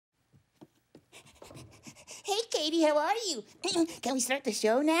Hey, Caitie, how are you? Can we start the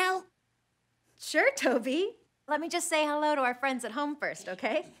show now? Sure, Tobee. Let me just say hello to our friends at home first,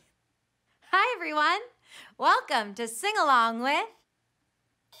 okay? Hi, everyone. Welcome to Sing Along with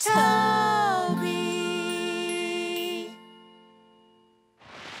Tobee.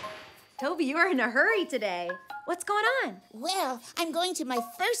 Tobee, you are in a hurry today. What's going on? Well, I'm going to my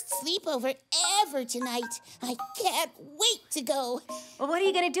first sleepover ever tonight. I can't wait to go. Well, what are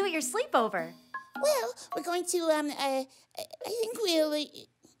you going to do at your sleepover? Well, we're going to, I think we'll, you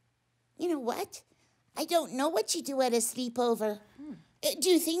know what? I don't know what you do at a sleepover. Do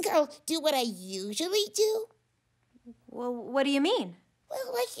you think I'll do what I usually do? Well, what do you mean?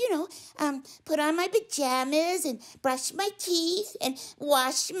 Well, like, put on my pajamas and brush my teeth and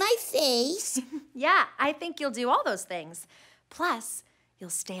wash my face. Yeah, I think you'll do all those things. Plus, you'll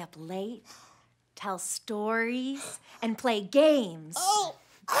stay up late, tell stories, and play games. Oh,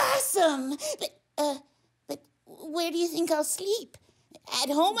 awesome! But where do you think I'll sleep? At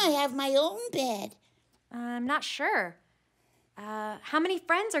home, I have my own bed. I'm not sure. How many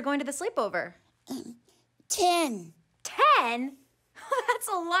friends are going to the sleepover? 10. 10? That's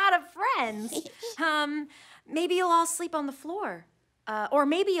a lot of friends. Maybe you'll all sleep on the floor. Or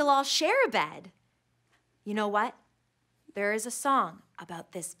maybe you'll all share a bed. You know what? There is a song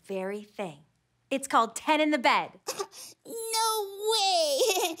about this very thing. It's called 10 in the Bed. No way!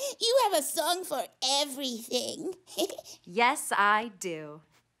 You have a song for everything. Yes, I do.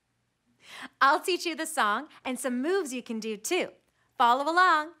 I'll teach you the song and some moves you can do too. Follow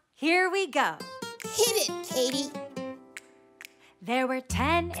along. Here we go. Hit it, Caitie. There were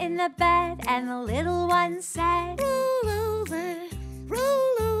 10 in the bed, and the little one said, Roll over,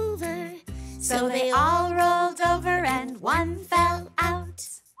 roll over. So they all rolled over and one fell out.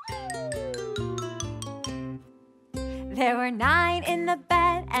 There were 9 in the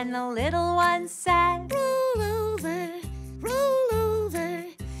bed, and the little one said, Roll over, roll over.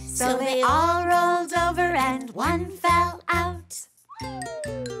 So they all rolled over and one fell out.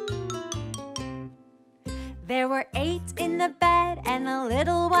 There were 8 in the bed, and the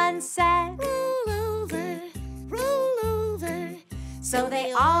little one said, Roll over, roll over. So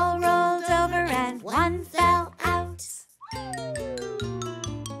they all rolled over and one fell out.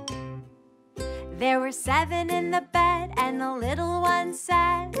 There were 7 in the bed, and the little one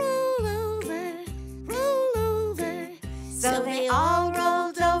said, Roll over, roll over. So they all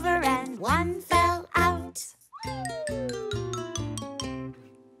rolled over and one fell out.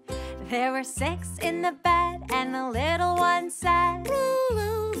 There were 6 in the bed, and the little one said, Roll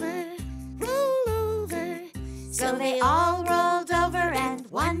over, roll over. So they all rolled over and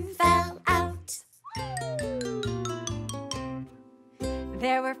one fell out.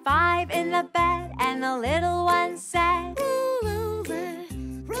 There were 5 in the bed, and the little one said, Roll over,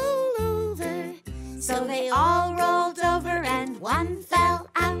 roll over. So they all rolled over and one fell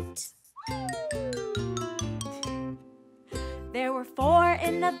out. There were 4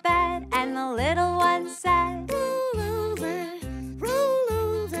 in the bed, and the little one said, Roll over, roll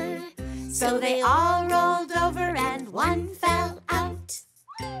over. So they all rolled over and one fell out.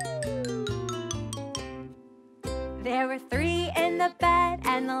 There were 3 in the bed,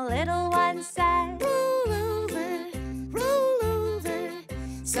 and the little one said, Roll over, roll over.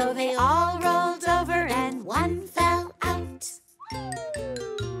 So they all rolled over and one fell out.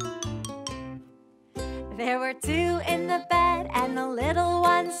 There were 2 in the bed, and the little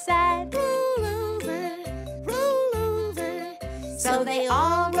one said, Roll over, roll over. So they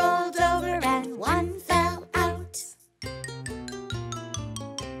all rolled over and one fell out.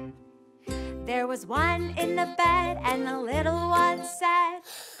 There was 1 in the bed, and the little one said,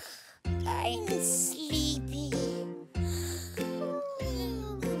 I'm sleepy.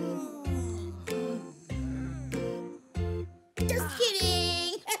 Just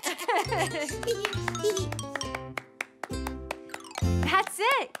kidding. That's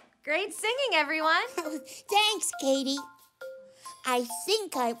it. Great singing, everyone. Thanks, Caitie. I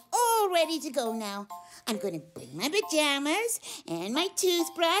think I'm all ready to go now. I'm going to bring my pajamas and my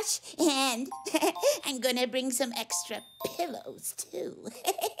toothbrush, and I'm going to bring some extra pillows, too.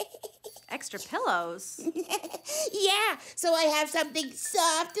 Extra pillows? Yeah, so I have something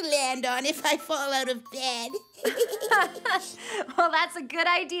soft to land on if I fall out of bed. Well, that's a good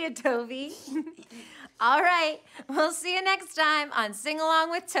idea, Tobee. All right, we'll see you next time on Sing Along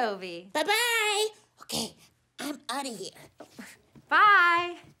with Tobee. Bye-bye. Okay, I'm out of here.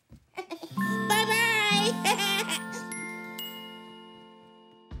 Bye. Bye-bye.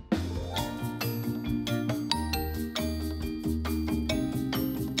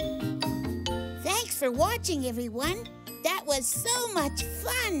 Thanks for watching, everyone. That was so much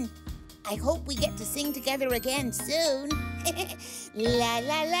fun. I hope we get to sing together again soon. La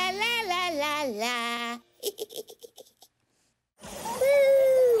la la la la la la.